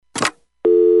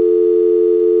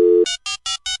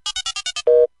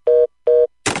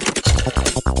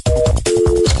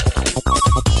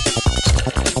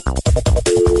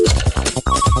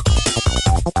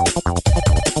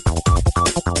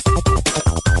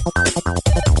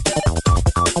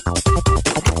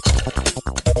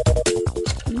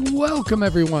Welcome,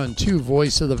 everyone, to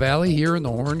Voice of the Valley here in the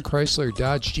Horn Chrysler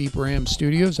Dodge Jeep Ram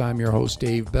Studios. I'm your host,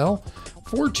 Dave Bell.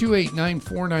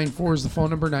 428-9494 is the phone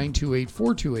number,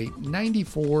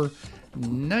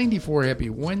 928-428-9494. Happy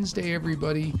Wednesday,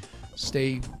 everybody.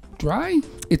 Stay dry.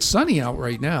 It's sunny out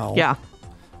right now. Yeah.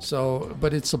 So,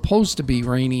 but it's supposed to be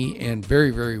rainy and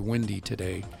very, very windy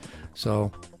today.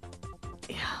 So,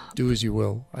 do as you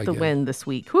will, I guess. The wind this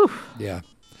week. Whew. Yeah.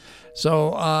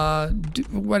 So, I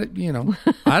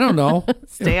don't know.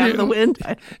 Stay out of the wind.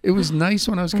 It was nice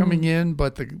when I was coming in,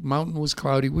 but the mountain was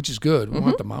cloudy, which is good. We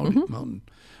want the mountain.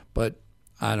 But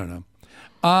I don't know.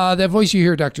 That voice you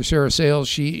hear, Dr. Sarah Sales,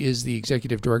 she is the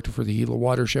executive director for the Gila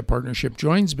Watershed Partnership,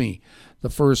 joins me the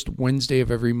first Wednesday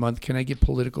of every month. Can I get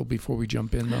political before we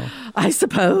jump in, though? I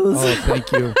suppose. Oh,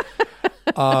 thank you.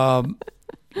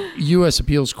 U.S.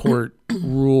 Appeals Court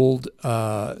ruled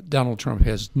Donald Trump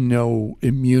has no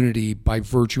immunity by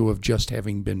virtue of just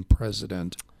having been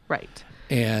president. Right.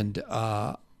 And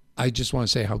I just want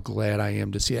to say how glad I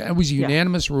am to see it. It was a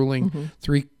unanimous ruling,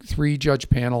 three judge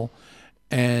panel,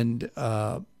 and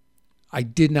I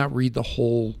did not read the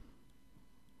whole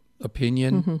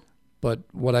opinion, but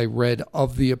what I read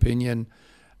of the opinion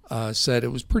said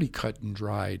it was pretty cut and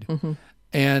dried.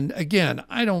 And again,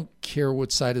 I don't care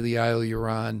what side of the aisle you're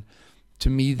on. To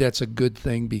me, that's a good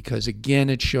thing because, again,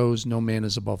 it shows no man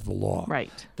is above the law.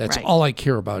 Right. That's all I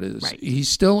care about is he's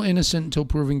still innocent until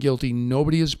proven guilty.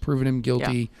 Nobody has proven him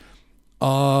guilty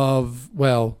of,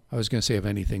 well, I was going to say of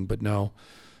anything, but no,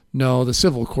 the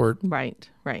civil court Right.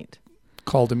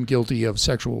 called him guilty of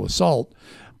sexual assault,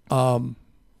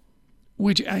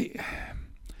 which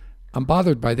I'm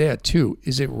bothered by that too.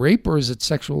 Is it rape or is it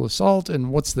sexual assault? And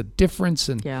what's the difference?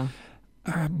 And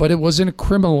but it wasn't a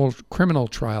criminal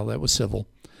trial. That was civil.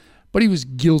 But he was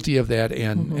guilty of that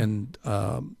and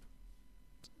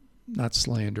not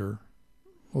slander.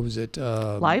 What was it?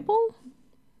 Libel?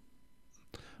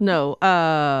 No.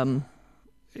 Of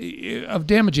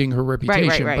damaging her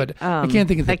reputation. Right. But I can't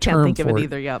think of the term for it. I can't think of it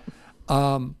either. Yep.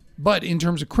 But in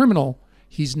terms of criminal,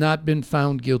 he's not been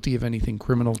found guilty of anything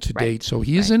criminal to date, so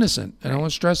he is innocent. And I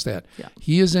want to stress that. Yeah.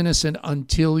 He is innocent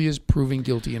until he is proven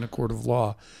guilty in a court of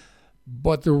law.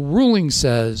 But the ruling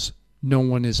says no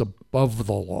one is above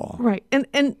the law. Right.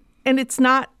 And it's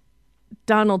not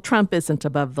Donald Trump isn't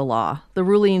above the law. The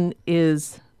ruling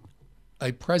is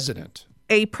a president.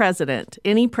 Any president,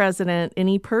 any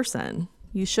person.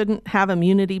 You shouldn't have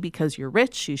immunity because you're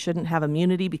rich. You shouldn't have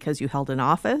immunity because you held an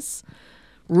office.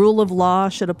 Rule of law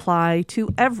should apply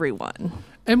to everyone.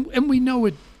 And we know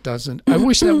it doesn't. I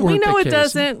wish that weren't the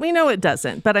case. We know it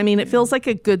doesn't. But I mean, it feels like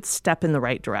a good step in the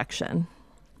right direction.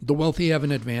 The wealthy have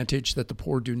an advantage that the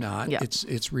poor do not. Yeah.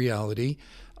 It's reality.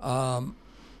 I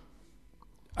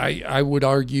would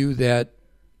argue that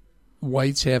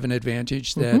whites have an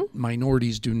advantage that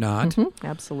minorities do not.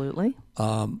 Absolutely.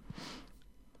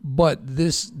 But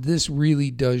this really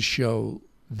does show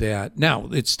that now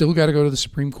it's still got to go to the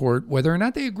Supreme Court, whether or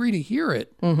not they agree to hear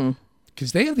it,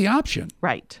 because they have the option.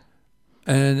 Right.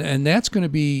 And that's going to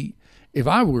be, if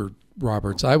I were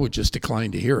Roberts, I would just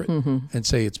decline to hear it and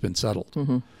say it's been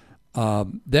settled.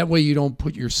 That way you don't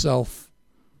put yourself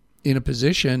in a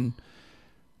position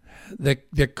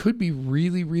that could be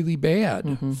really, really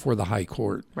bad for the high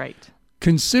court. Right.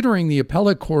 Considering the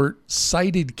appellate court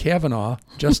cited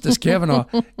Justice Kavanaugh,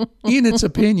 in its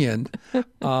opinion,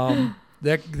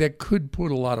 that could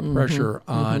put a lot of pressure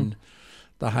on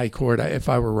the high court. If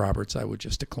I were Roberts, I would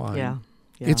just decline. Yeah.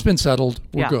 It's been settled.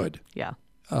 We're good. Yeah.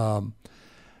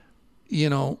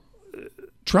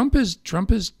 Trump has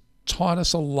taught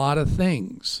us a lot of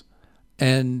things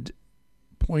and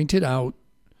pointed out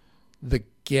the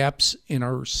gaps in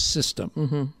our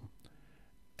system.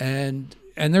 And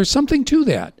there's something to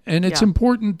that. And it's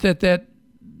important that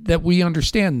we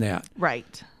understand that.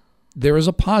 Right. There is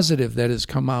a positive that has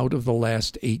come out of the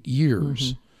last 8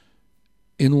 years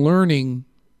in learning,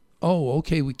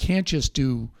 we can't just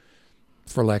do,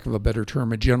 for lack of a better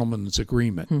term, a gentleman's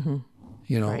agreement.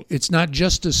 It's not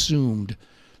just assumed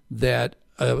that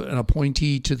an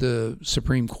appointee to the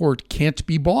Supreme Court can't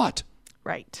be bought.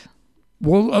 Right.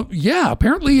 Well,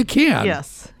 apparently you can.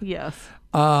 Yes.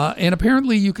 And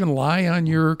apparently you can lie on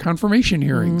your confirmation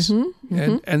hearings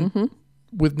and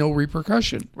with no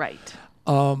repercussion. Right.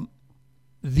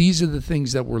 These are the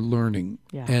things that we're learning,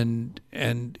 and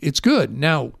it's good.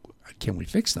 Now, can we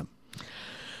fix them?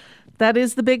 That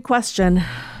is the big question.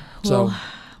 So, we'll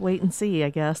wait and see,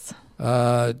 I guess.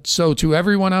 So to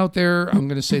everyone out there, I'm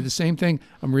going to say the same thing.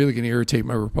 I'm really going to irritate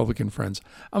my Republican friends.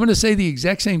 I'm going to say the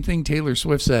exact same thing Taylor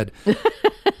Swift said.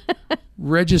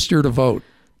 Register to vote.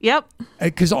 Yep.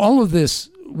 Because all of this,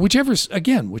 whichever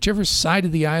side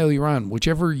of the aisle you're on,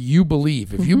 whichever you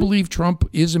believe. If you believe Trump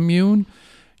is immune,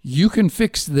 you can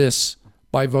fix this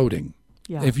by voting.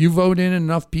 Yeah. If you vote in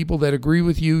enough people that agree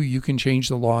with you, you can change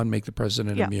the law and make the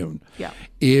president immune. Yeah.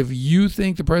 If you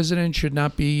think the president should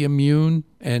not be immune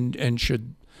and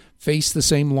should face the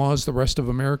same laws the rest of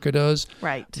America does,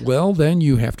 right. well, then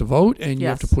you have to vote, and you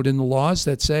have to put in the laws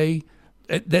that say,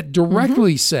 that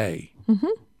directly say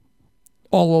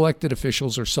all elected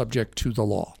officials are subject to the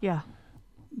law. Yeah.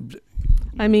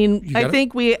 I mean, I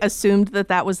think we assumed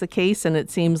that was the case, and it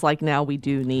seems like now we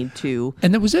do need to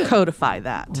and that was it. Codify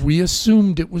that. We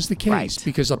assumed it was the case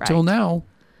because up till now,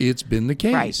 it's been the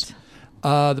case.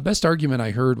 Right. The best argument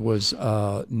I heard was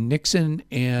Nixon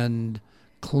and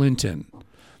Clinton.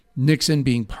 Nixon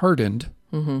being pardoned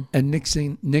and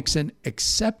Nixon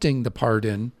accepting the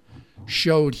pardon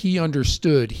showed he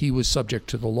understood he was subject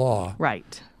to the law.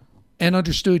 Right. And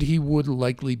understood he would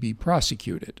likely be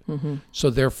prosecuted. So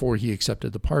therefore he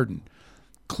accepted the pardon.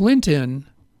 Clinton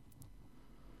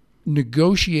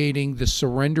negotiating the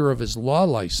surrender of his law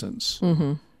license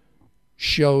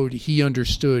showed he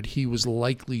understood he was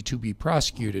likely to be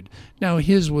prosecuted. Now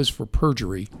his was for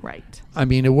perjury. Right. I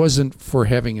mean, it wasn't for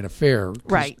having an affair.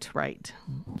 Right.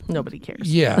 Nobody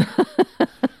cares. Yeah.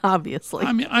 Obviously.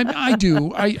 I mean, I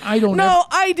do. I don't know. No,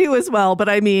 I do as well. But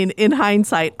I mean, in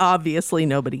hindsight, obviously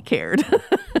nobody cared.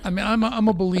 I mean, I'm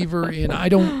a believer in,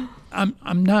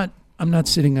 I'm not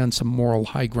sitting on some moral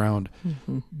high ground.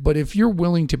 But if you're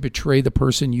willing to betray the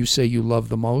person you say you love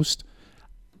the most,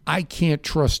 I can't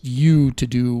trust you to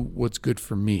do what's good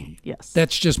for me. Yes.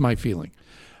 That's just my feeling.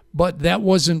 But that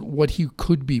wasn't what he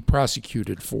could be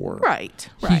prosecuted for. Right.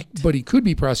 But he could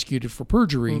be prosecuted for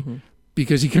perjury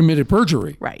because he committed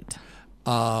perjury. Right.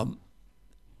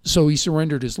 So he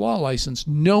surrendered his law license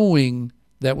knowing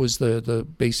that was the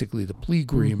basically the plea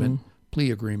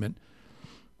agreement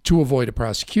to avoid a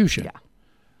prosecution. Yeah.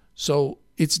 So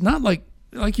it's not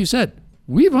like you said,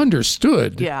 we've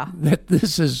understood that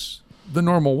this is the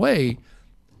normal way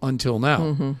until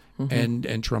now.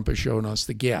 And Trump has shown us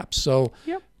the gaps. So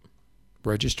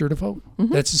register to vote.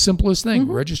 That's the simplest thing.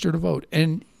 Register to vote.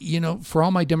 And, for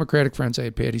all my Democratic friends, I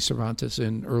had Patty Cervantes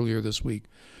in earlier this week.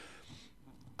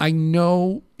 I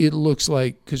know it looks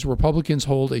like, because Republicans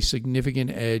hold a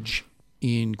significant edge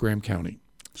in Graham County.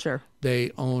 Sure.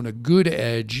 They own a good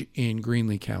edge in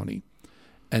Greenlee County.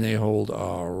 And they hold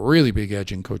a really big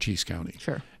edge in Cochise County.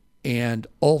 Sure. And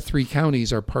all three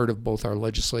counties are part of both our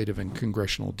legislative and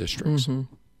congressional districts.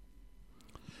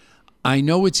 I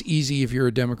know it's easy if you're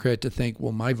a Democrat to think,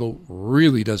 well, my vote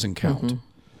really doesn't count.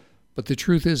 But the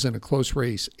truth is, in a close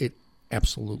race, it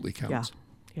absolutely counts.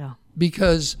 Yeah.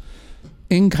 Because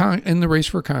in the race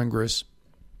for Congress,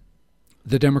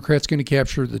 the Democrat's going to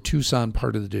capture the Tucson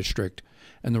part of the district,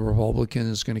 and the Republican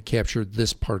is going to capture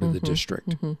this part of the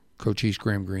district, Cochise,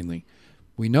 Graham, Greenlee.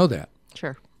 We know that.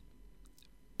 Sure.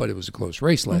 But it was a close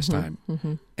race last time.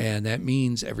 And that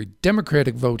means every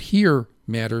Democratic vote here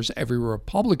matters. Every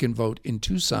Republican vote in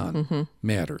Tucson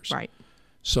matters. Right.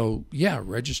 So,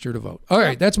 register to vote. All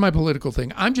right, that's my political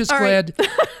thing. I'm just glad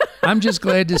I'm just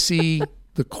glad to see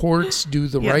the courts do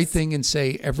the right thing and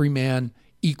say every man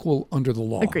equal under the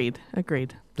law. Agreed.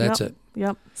 That's it.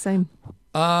 Yep, same.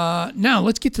 Now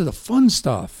let's get to the fun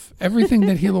stuff. Everything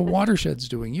that Gila Watershed's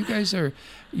doing. You guys are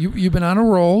you've been on a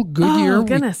roll. Good year. Oh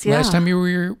goodness, Last time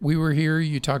we were here,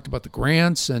 you talked about the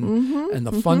grants and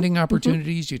the funding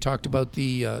opportunities. You talked about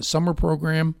the summer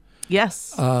program.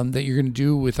 Yes. That you're going to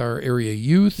do with our area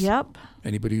youth. Yep.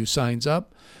 Anybody who signs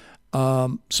up.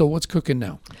 So what's cooking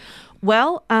now?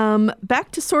 Well,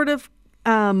 back to sort of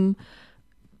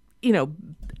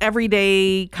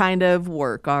everyday kind of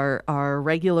work, our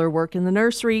regular work in the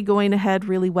nursery going ahead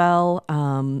really well.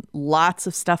 Lots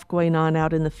of stuff going on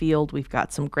out in the field. We've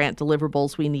got some grant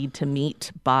deliverables we need to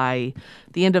meet by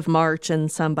the end of March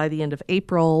and some by the end of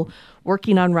April,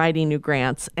 working on writing new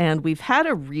grants. And we've had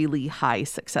a really high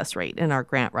success rate in our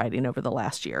grant writing over the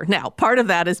last year. Now, part of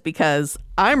that is because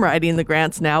I'm writing the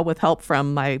grants now with help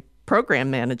from my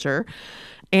program manager.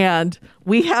 And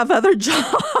we have other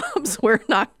jobs. We're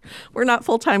not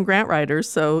full-time grant writers,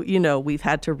 so we've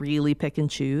had to really pick and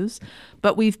choose.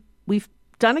 But we've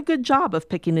done a good job of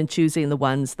picking and choosing the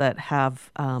ones that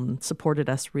have supported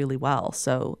us really well.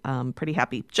 So pretty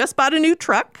happy. Just bought a new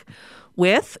truck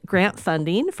with grant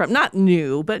funding from, not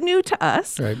new, but new to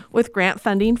us, right, with grant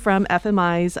funding from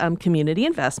FMI's Community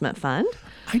Investment Fund.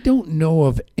 I don't know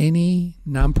of any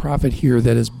nonprofit here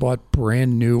that has bought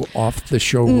brand new off the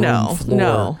showroom floor.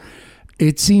 No.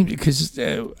 It seems, because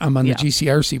I'm on the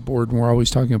GCRC board and we're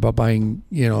always talking about buying,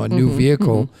 a new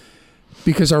vehicle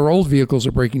because our old vehicles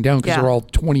are breaking down because they're all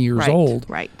 20 years old.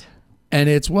 Right. And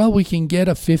it's, well, we can get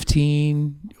a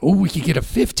 15. Oh, we could get a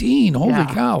 15. Holy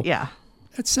cow. Yeah.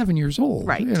 That's 7 years old.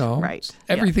 Right. Right.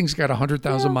 Everything's got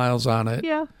 100,000 miles on it.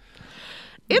 Yeah.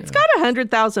 It's got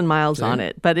 100,000 miles on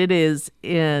it, but it is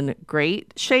in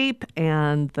great shape.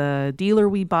 And the dealer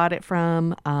we bought it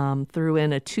from threw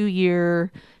in a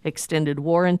 2-year extended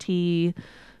warranty.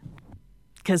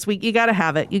 Because you got to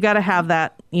have it. You got to have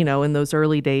that, in those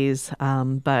early days.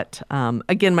 But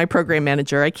again, my program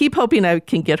manager, I keep hoping I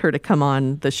can get her to come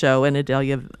on the show, and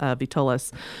Adelia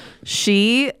Vitolas.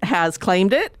 She has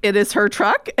claimed it. It is her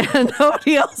truck, and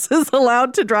nobody else is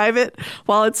allowed to drive it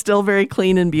while it's still very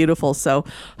clean and beautiful. So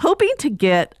hoping to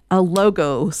get a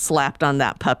logo slapped on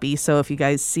that puppy. So if you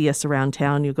guys see us around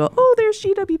town, you go, oh, there's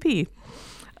GWP.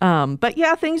 But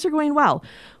yeah, things are going well.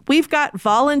 We've got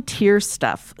volunteer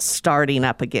stuff starting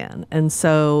up again. And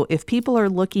so if people are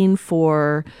looking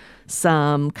for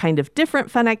some kind of different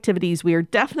fun activities, we are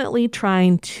definitely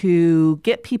trying to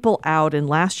get people out. And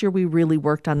last year we really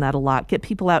worked on that a lot. Get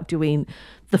people out doing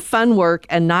the fun work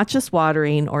and not just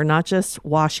watering or not just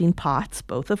washing pots,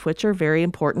 both of which are very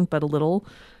important, but a little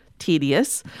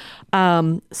tedious.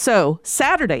 So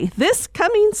Saturday, this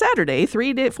coming Saturday,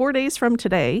 4 days from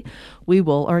today, we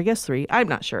will, or I guess 3, I'm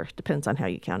not sure. Depends on how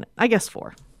you count it. I guess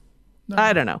 4. No.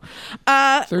 I don't know.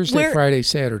 Thursday, Friday,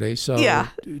 Saturday. So yeah,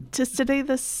 just today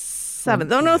the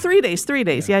 7th. Oh no, 3 days. 3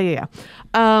 days. Yeah.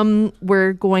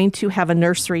 We're going to have a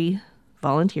nursery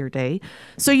volunteer day.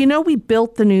 So, we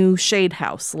built the new shade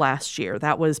house last year.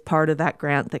 That was part of that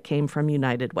grant that came from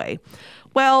United Way.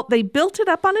 Well, they built it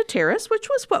up on a terrace, which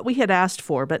was what we had asked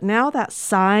for. But now that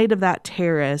side of that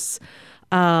terrace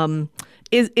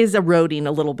is eroding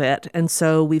a little bit. And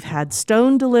so we've had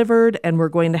stone delivered, and we're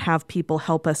going to have people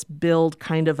help us build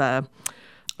kind of a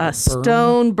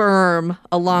stone berm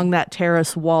along that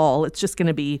terrace wall. It's just going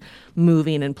to be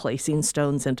moving and placing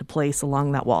stones into place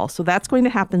along that wall. So that's going to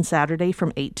happen Saturday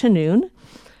from 8 to noon.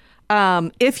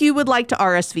 If you would like to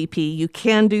RSVP, you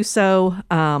can do so.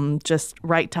 Just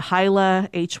write to Hyla,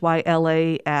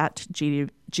 Hyla at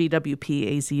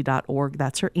gwpaz.org.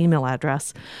 That's her email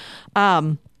address.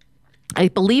 I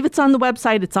believe it's on the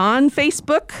website. It's on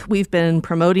Facebook. We've been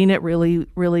promoting it really,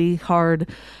 really hard.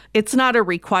 It's not a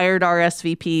required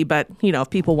RSVP, but, if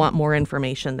people want more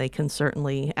information, they can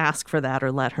certainly ask for that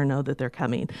or let her know that they're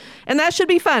coming. And that should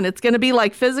be fun. It's going to be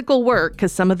like physical work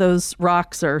because some of those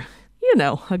rocks are,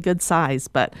 a good size,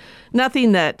 but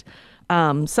nothing that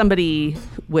somebody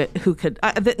who could,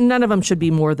 none of them should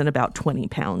be more than about 20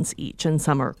 pounds each, and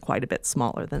some are quite a bit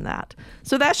smaller than that.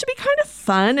 So that should be kind of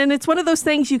fun, and it's one of those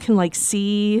things you can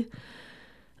see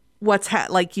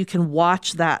you can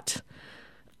watch that.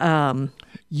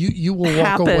 You will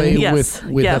walk away with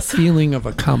a feeling of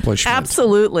accomplishment.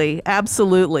 Absolutely.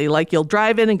 Like you'll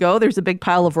drive in and go, there's a big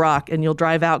pile of rock, and you'll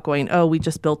drive out going, oh, we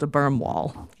just built a berm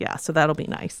wall. Yeah, so that'll be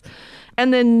nice.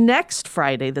 And then next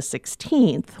Friday, the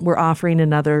 16th, we're offering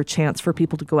another chance for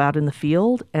people to go out in the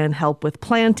field and help with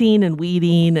planting and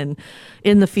weeding and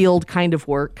in the field kind of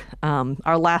work.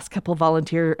 Our last couple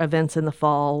volunteer events in the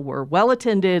fall were well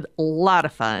attended, a lot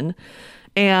of fun.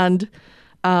 And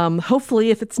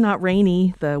hopefully, if it's not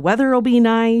rainy, the weather will be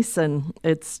nice, and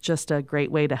it's just a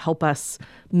great way to help us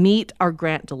meet our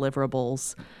grant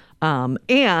deliverables.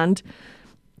 And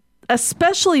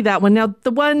especially that one. Now,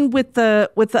 the one with the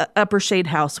upper shade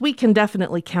house, we can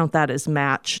definitely count that as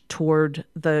match toward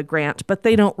the grant, but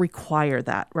they don't require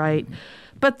that, right?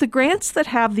 But the grants that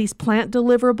have these plant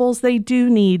deliverables, they do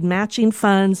need matching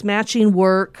funds, matching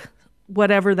work,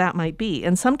 whatever that might be.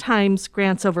 And sometimes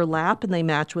grants overlap and they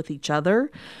match with each other.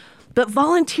 But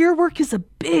volunteer work is a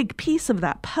big piece of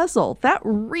that puzzle. That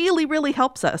really, really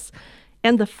helps us.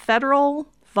 And the federal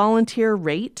volunteer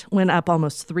rate went up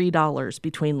almost $3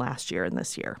 between last year and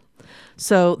this year.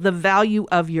 So the value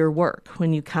of your work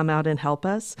when you come out and help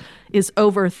us is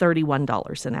over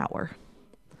 $31 an hour.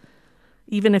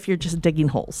 Even if you're just digging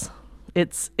holes.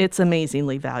 It's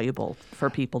amazingly valuable for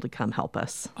people to come help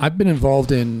us. I've been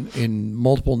involved in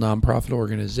multiple nonprofit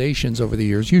organizations over the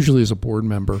years, usually as a board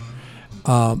member.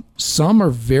 Some are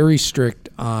very strict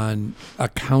on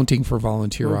accounting for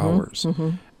volunteer hours,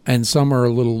 and some are a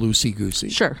little loosey-goosey.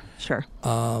 Sure.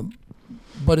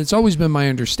 But it's always been my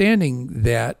understanding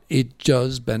that it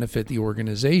does benefit the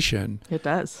organization. It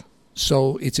does.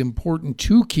 So it's important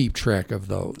to keep track of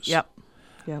those. Yep.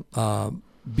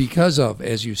 Because of,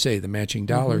 as you say, the matching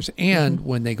dollars, and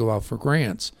when they go out for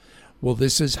grants. Well,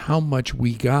 this is how much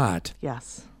we got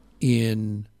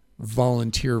in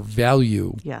volunteer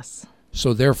value. Yes.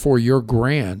 So therefore, your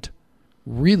grant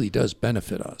really does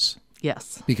benefit us.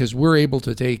 Yes. Because we're able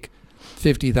to take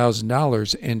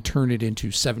 $50,000 and turn it into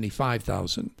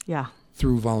 $75,000. Yeah.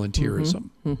 through volunteerism.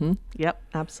 Yep,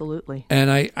 absolutely.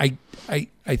 And I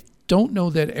don't know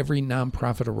that every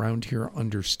nonprofit around here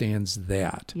understands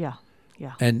that. Yeah,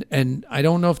 yeah. And I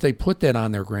don't know if they put that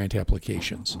on their grant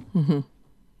applications.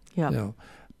 Yeah. You know,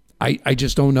 I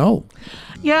just don't know.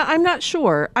 Yeah, I'm not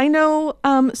sure. I know.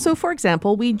 So, for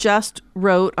example, we just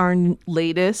wrote our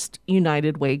latest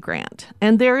United Way grant,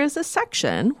 and there is a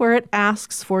section where it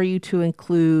asks for you to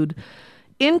include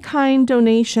in-kind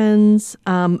donations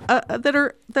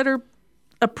that are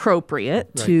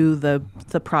appropriate to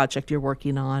the project you're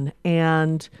working on,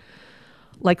 and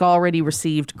like already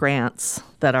received grants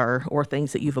that are or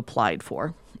things that you've applied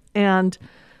for, and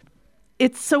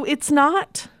it's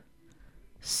not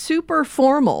super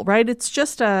formal, right? It's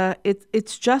just a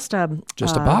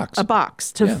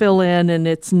box to fill in, and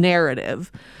it's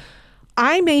narrative.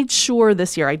 I made sure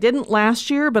this year, I didn't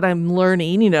last year, but I'm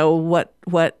learning, what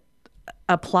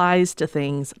applies to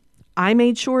things. I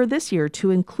made sure this year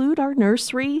to include our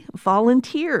nursery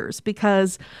volunteers,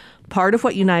 because part of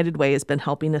what United Way has been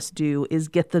helping us do is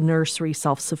get the nursery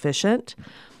self-sufficient.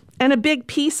 And a big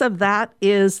piece of that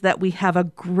is that we have a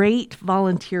great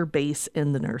volunteer base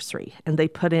in the nursery, and they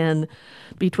put in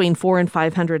between 400 and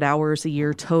 500 hours a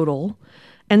year total.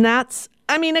 And that's,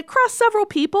 across several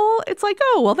people, it's like,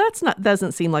 oh, well,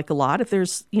 doesn't seem like a lot if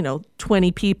there's,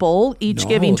 20 people each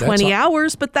giving 20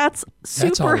 hours, but that's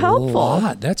super helpful.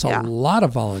 That's a lot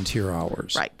of volunteer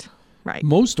hours. Right.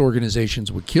 Most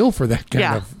organizations would kill for that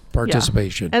kind of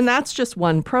participation. And that's just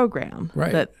one program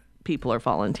right. that people are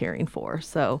volunteering for.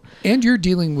 So, and you're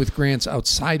dealing with grants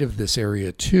outside of this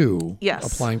area too.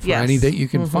 Yes. Applying for any that you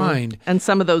can find. And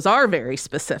some of those are very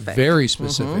specific. Very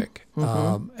specific.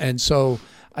 And so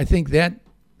I think that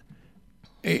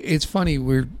it's funny.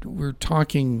 We're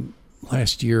talking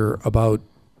last year about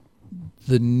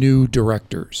the new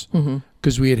directors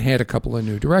because we had a couple of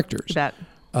new directors.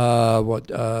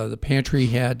 The pantry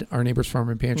had, our Neighbors Farm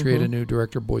and Pantry had a new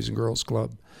director, Boys and Girls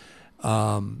Club.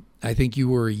 I think you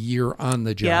were a year on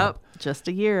the job. Yep, just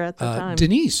a year at the time.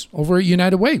 Denise over at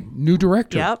United Way, new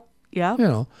director. Yep.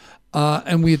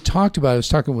 And we had talked about, I was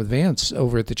talking with Vance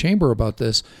over at the chamber about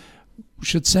this, we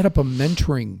should set up a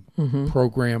mentoring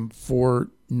program for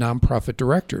nonprofit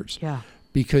directors. Yeah.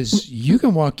 Because you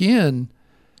can walk in,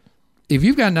 if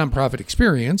you've got nonprofit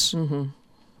experience,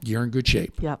 you're in good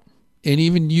shape. Yep. And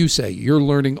even you say you're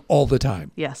learning all the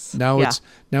time. Yes. Now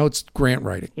it's grant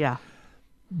writing. Yeah.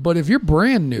 But if you're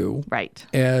brand new, right,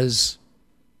 as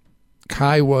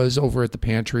Kai was over at the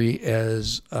pantry,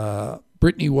 as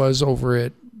Brittany was over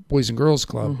at Boys and Girls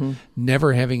Club,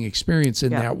 never having experience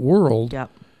in that world,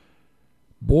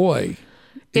 boy,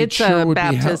 it's sure a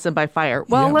baptism by fire.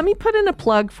 Well, let me put in a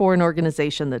plug for an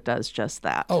organization that does just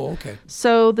that. Oh, okay.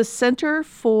 So the Center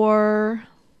for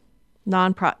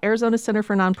Arizona Center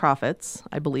for Nonprofits,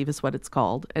 I believe is what it's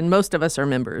called, and most of us are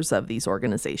members of these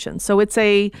organizations. So it's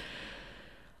a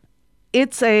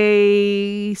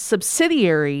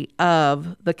subsidiary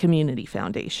of the Community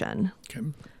Foundation. Okay.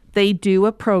 They do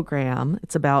a program.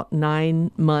 It's about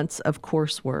 9 months of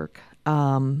coursework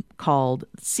called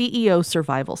CEO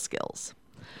Survival Skills.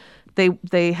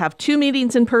 They have 2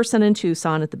 meetings in person in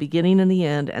Tucson at the beginning and the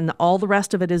end, and all the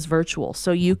rest of it is virtual.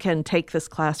 So you can take this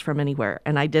class from anywhere.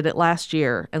 And I did it last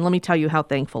year. And let me tell you how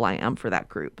thankful I am for that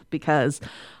group, because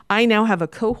I now have a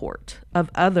cohort of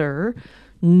other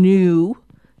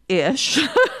new-ish,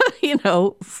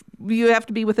 you have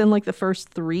to be within like the first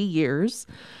 3 years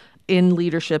in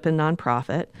leadership and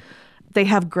nonprofit. They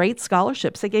have great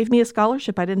scholarships. They gave me a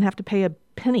scholarship. I didn't have to pay a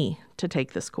penny to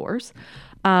take this course.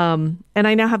 And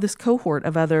I now have this cohort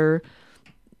of other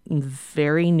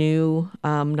very new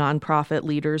nonprofit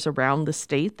leaders around the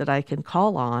state that I can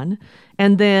call on.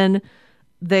 And then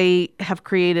they have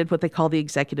created what they call the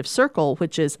Executive Circle,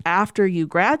 which is after you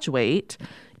graduate,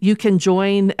 you can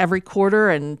join every quarter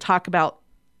and talk about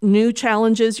new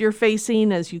challenges you're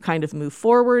facing as you kind of move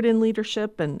forward in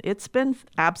leadership. And it's been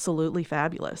absolutely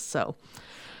fabulous. So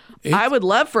I would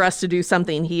love for us to do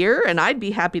something here, and I'd be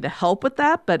happy to help with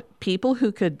that. But people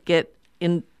who could get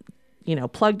in,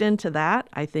 plugged into that,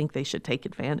 I think they should take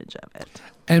advantage of it.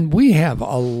 And we have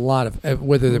a lot of,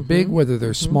 whether they're big, whether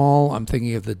they're small. I'm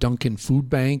thinking of the Duncan Food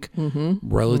Bank,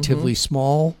 relatively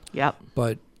small. Yep.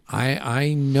 But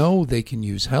I know they can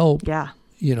use help. Yeah.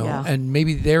 And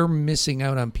maybe they're missing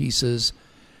out on pieces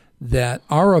that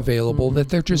are available that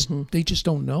they just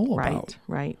don't know about.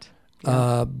 Right.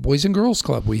 Yeah. Boys and Girls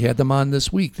Club, we had them on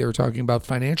this week. They were talking about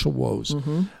financial woes.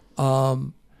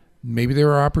 Maybe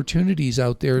there are opportunities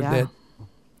out there that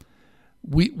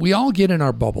we all get in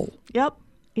our bubble. Yep.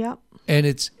 And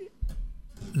it's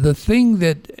the thing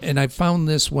that, and I found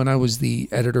this when I was the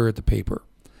editor at the paper,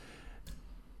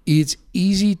 it's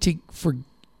easy to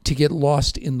get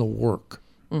lost in the work.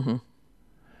 Mm-hmm.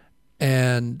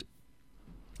 And,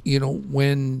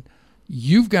 when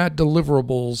you've got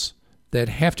deliverables that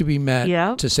have to be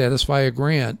met to satisfy a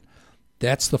grant,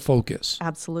 that's the focus.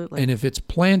 Absolutely. And if it's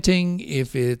planting,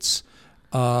 if it's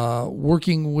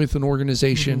working with an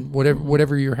organization,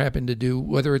 whatever you happen to do,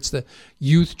 whether it's the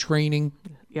youth training,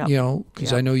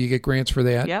 because I know you get grants for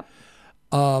that. Yep.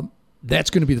 That's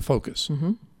going to be the focus.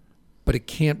 Mm-hmm. But it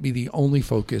can't be the only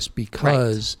focus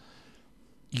because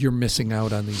you're missing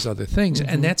out on these other things. Mm-hmm.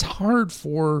 And that's hard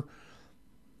for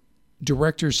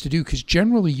directors to do, because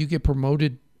generally you get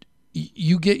promoted.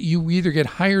 You either get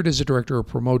hired as a director or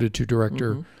promoted to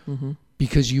director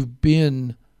because you've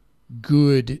been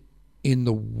good in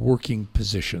the working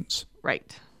positions.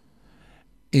 Right.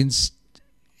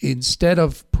 Instead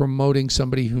of promoting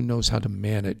somebody who knows how to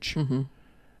manage. Mm-hmm.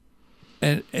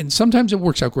 And sometimes it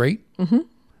works out great. Mm-hmm.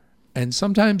 And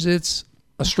sometimes it's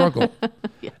a struggle.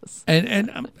 Yes.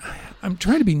 And I'm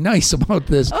trying to be nice about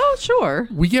this. Oh, sure.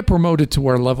 We get promoted to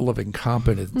our level of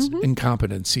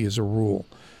incompetency as a rule.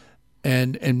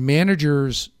 And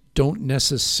managers don't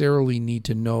necessarily need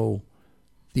to know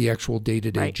the actual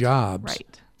day-to-day jobs.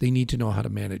 Right. They need to know how to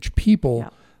manage people. Yeah.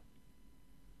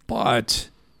 But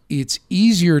it's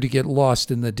easier to get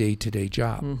lost in the day-to-day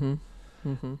job. Mm-hmm.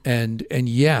 Mm-hmm.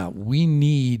 And we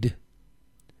need,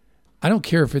 I don't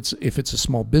care if it's a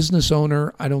small business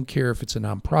owner, I don't care if it's a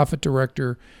nonprofit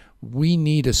director, we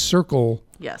need a circle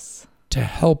to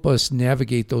help us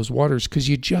navigate those waters, because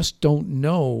you just don't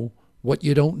know what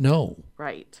you don't know.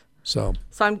 Right. So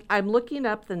I'm looking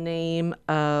up the name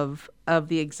of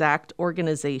the exact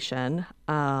organization,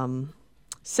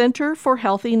 Center for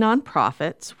Healthy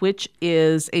Nonprofits, which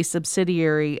is a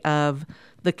subsidiary of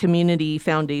the Community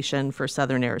Foundation for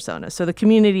Southern Arizona. So the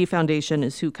Community Foundation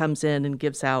is who comes in and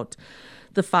gives out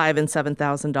the $5,000 and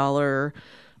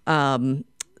 $7,000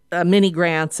 mini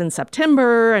grants in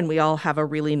September, and we all have a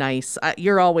really nice.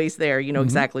 You're always there. You know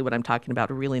exactly what I'm talking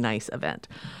about. A really nice event.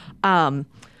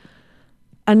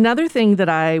 Another thing that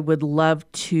I would love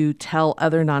to tell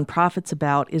other nonprofits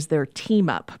about is their Team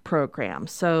Up program.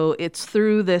 So it's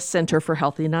through this Center for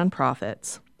Healthy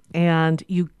Nonprofits, and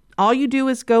all you do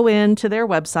is go into their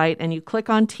website and you click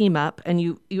on Team Up, and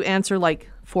you answer like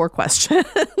 4 questions,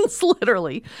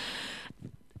 literally,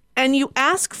 and you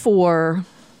ask for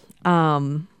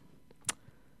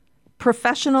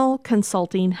professional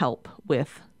consulting help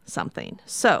with something.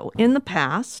 So in the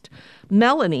past,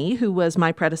 Melanie, who was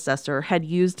my predecessor, had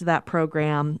used that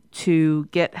program to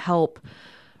get help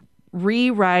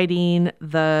rewriting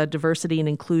the diversity and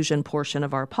inclusion portion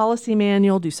of our policy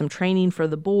manual, do some training for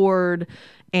the board,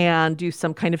 and do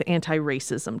some kind of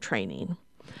anti-racism training.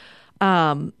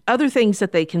 Other things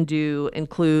that they can do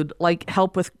include like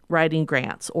help with writing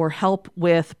grants, or help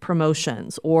with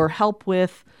promotions, or help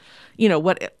with,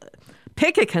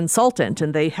 pick a consultant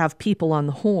and they have people on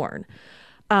the horn.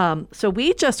 So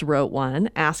we just wrote one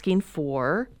asking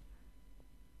for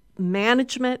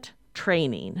management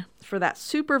training for that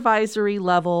supervisory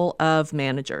level of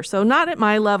manager. So not at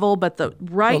my level, but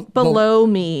below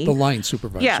me. The line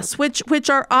supervisor. Yes, which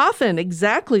are often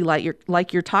exactly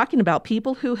like you're talking about,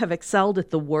 people who have excelled at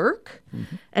the work,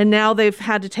 and now they've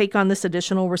had to take on this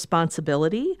additional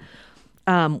responsibility.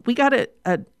 We got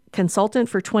a consultant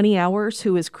for 20 hours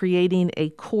who is creating a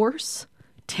course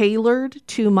tailored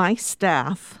to my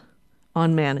staff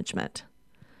on management.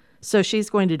 So she's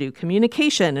going to do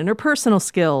communication, interpersonal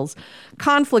skills,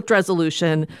 conflict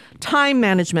resolution, time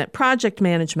management, project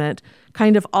management,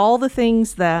 kind of all the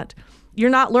things that you're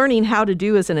not learning how to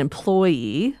do as an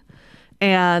employee.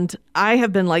 And I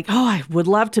have been like, I would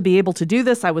love to be able to do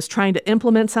this. I was trying to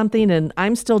implement something, and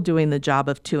I'm still doing the job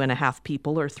of 2.5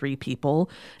 people or 3 people,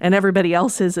 and everybody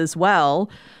else is as well.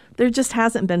 There just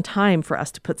hasn't been time for us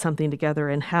to put something together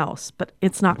in-house, but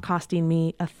it's not costing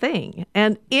me a thing.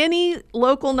 And any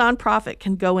local nonprofit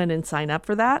can go in and sign up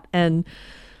for that and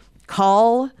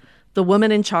call the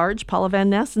woman in charge, Paula Van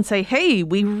Ness, and say, hey,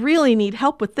 we really need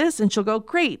help with this. And she'll go,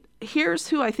 great, here's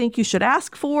who I think you should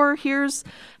ask for. Here's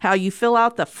how you fill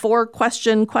out the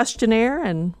 4-question questionnaire,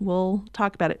 and we'll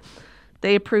talk about it.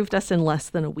 They approved us in less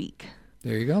than a week.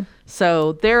 There you go.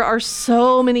 So there are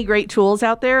so many great tools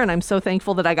out there, and I'm so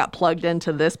thankful that I got plugged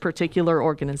into this particular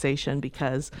organization,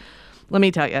 because let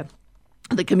me tell you,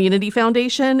 the Community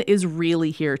Foundation is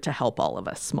really here to help all of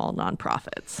us small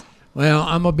nonprofits. Well,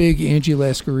 I'm a big Angie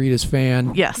Lascaritas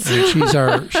fan. Yes.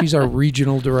 She's our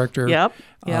regional director. Yep.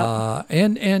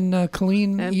 And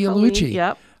Colleen Ialucci.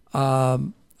 Yep.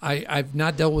 I've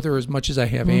not dealt with her as much as I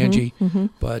have Angie,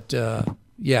 but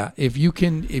if you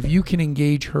can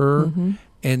engage her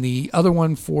And the other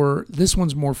one this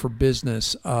one's more for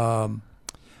business.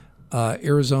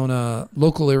 Arizona,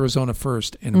 local Arizona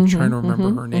First, and I'm trying to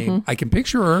remember her name. I can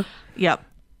picture her. Yep.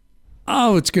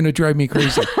 Oh, it's going to drive me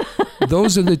crazy.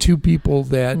 Those are the two people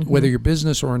that, whether you're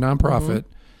business or a nonprofit,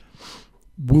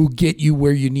 will get you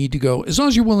where you need to go, as long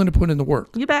as you're willing to put in the work.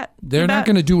 You bet. They're not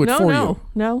going to do it for you.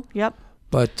 No. Yep.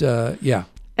 But yeah.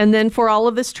 And then for all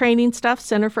of this training stuff,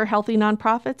 Center for Healthy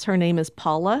Nonprofits, her name is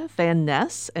Paula Van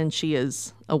Ness, and she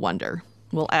is a wonder.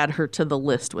 We'll add her to the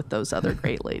list with those other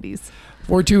great ladies.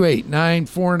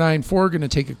 428-9494. Going to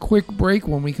take a quick break.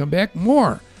 When we come back,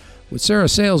 more with Sarah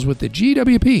Sales with the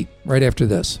GWP right after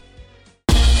this.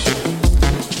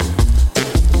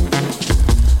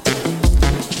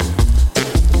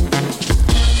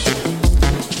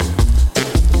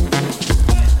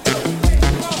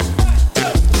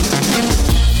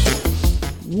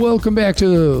 Welcome back to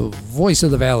the Voice of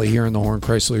the Valley here in the Horn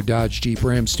Chrysler Dodge Jeep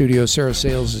Ram studio. Sarah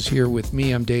Sales is here with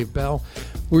me. I'm Dave Bell.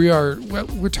 We're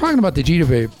talking about the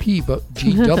GWP,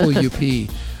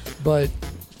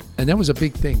 and that was a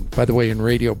big thing, by the way, in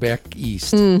radio back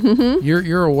east.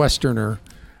 You're a Westerner.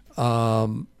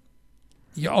 All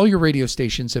your radio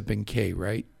stations have been K,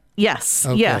 right? Yes.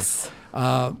 Okay. Yes.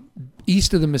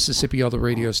 East of the Mississippi, all the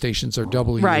radio stations are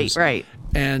W's. Right.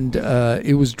 And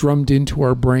it was drummed into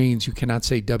our brains. You cannot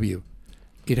say W.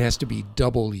 It has to be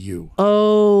W.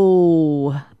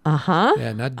 Oh,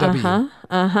 Yeah, not W.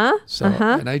 So,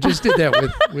 and I just did that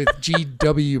with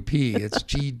GWP. It's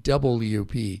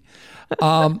GWP.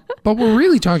 But we're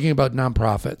really talking about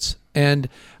nonprofits. And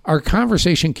our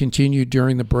conversation continued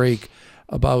during the break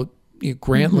about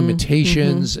grant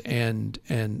limitations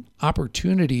and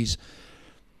opportunities.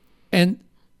 And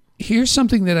here's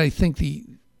something that I think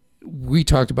we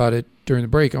talked about it during the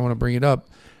break. I want to bring it up.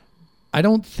 I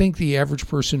don't think the average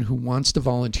person who wants to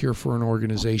volunteer for an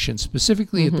organization,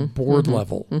 specifically at the board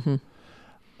level,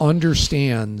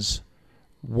 understands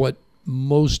what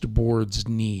most boards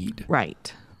need.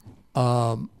 Right.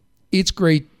 It's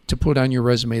great to put on your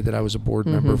resume that I was a board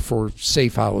member for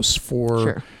Safe House,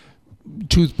 for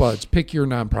Tooth Buds. Pick your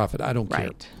nonprofit. I don't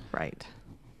care. Right.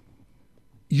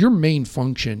 Your main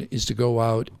function is to go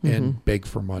out and beg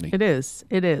for money. It is.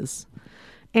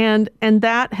 And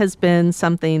that has been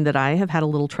something that I have had a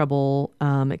little trouble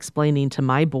explaining to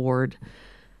my board.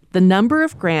 The number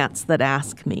of grants that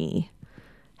ask me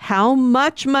how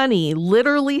much money,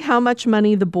 literally how much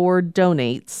money the board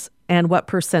donates and what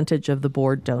percentage of the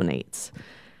board donates.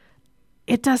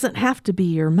 It doesn't have to be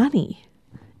your money.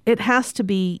 It has to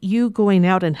be you going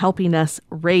out and helping us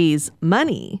raise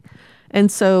money. And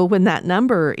so when that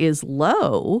number is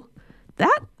low,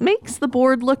 that makes the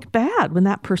board look bad when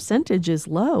that percentage is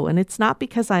low. And it's not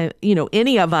because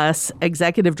any of us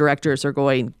executive directors are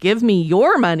going, give me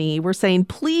your money. We're saying,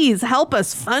 please help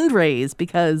us fundraise,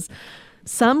 because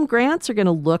some grants are going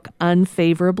to look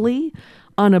unfavorably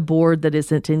on a board that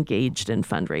isn't engaged in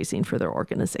fundraising for their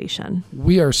organization.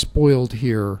 We are spoiled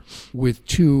here with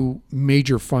two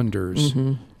major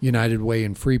funders, United Way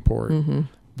and Freeport,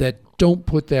 that don't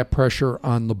put that pressure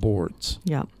on the boards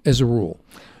as a rule.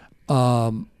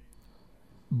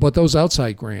 But those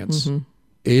outside grants,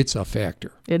 it's a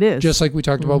factor. It is. Just like we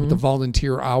talked about with the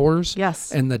volunteer hours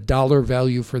and the dollar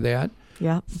value for that.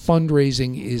 Yeah.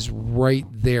 Fundraising is right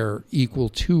there, equal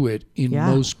to it in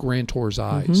most grantors'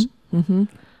 eyes.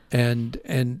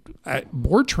 And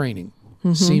board training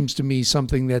seems to me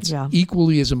something that's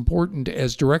equally as important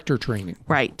as director training.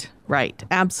 Right.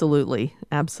 Absolutely.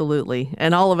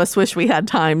 And all of us wish we had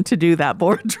time to do that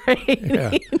board training.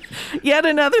 Yeah. Yet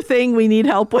another thing we need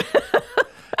help with.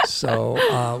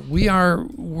 So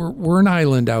we're an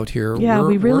island out here. Yeah,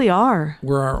 we really are.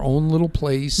 We're our own little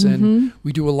place, and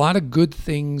we do a lot of good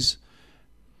things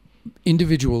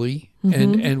individually,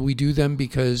 and we do them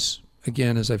because,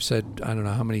 again, as I've said, I don't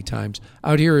know how many times,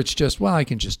 out here it's just, well, I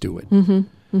can just do it. And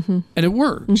it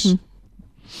works.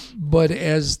 But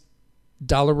as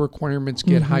dollar requirements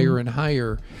get higher and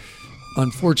higher,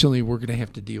 unfortunately, we're going to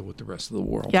have to deal with the rest of the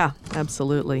world. Yeah,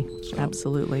 absolutely.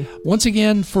 Absolutely. Once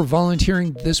again, for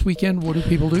volunteering this weekend, what do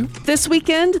people do? This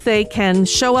weekend, they can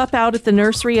show up out at the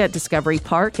nursery at Discovery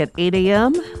Park at 8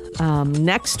 a.m.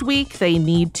 Next week, they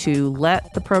need to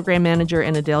let the program manager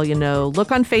in Adelia know.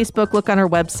 Look on Facebook, look on her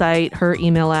website. Her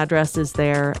email address is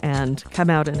there, and come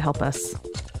out and help us.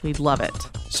 We'd love it.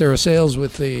 Sarah Sales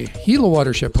with the Gila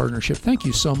Watershed Partnership. Thank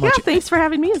you so much. Yeah, thanks for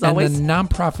having me, as always. And the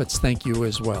nonprofits, thank you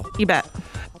as well. You bet.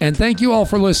 And thank you all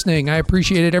for listening. I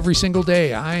appreciate it every single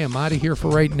day. I am out of here for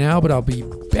right now, but I'll be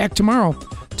back tomorrow.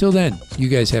 Till then, you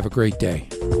guys have a great day.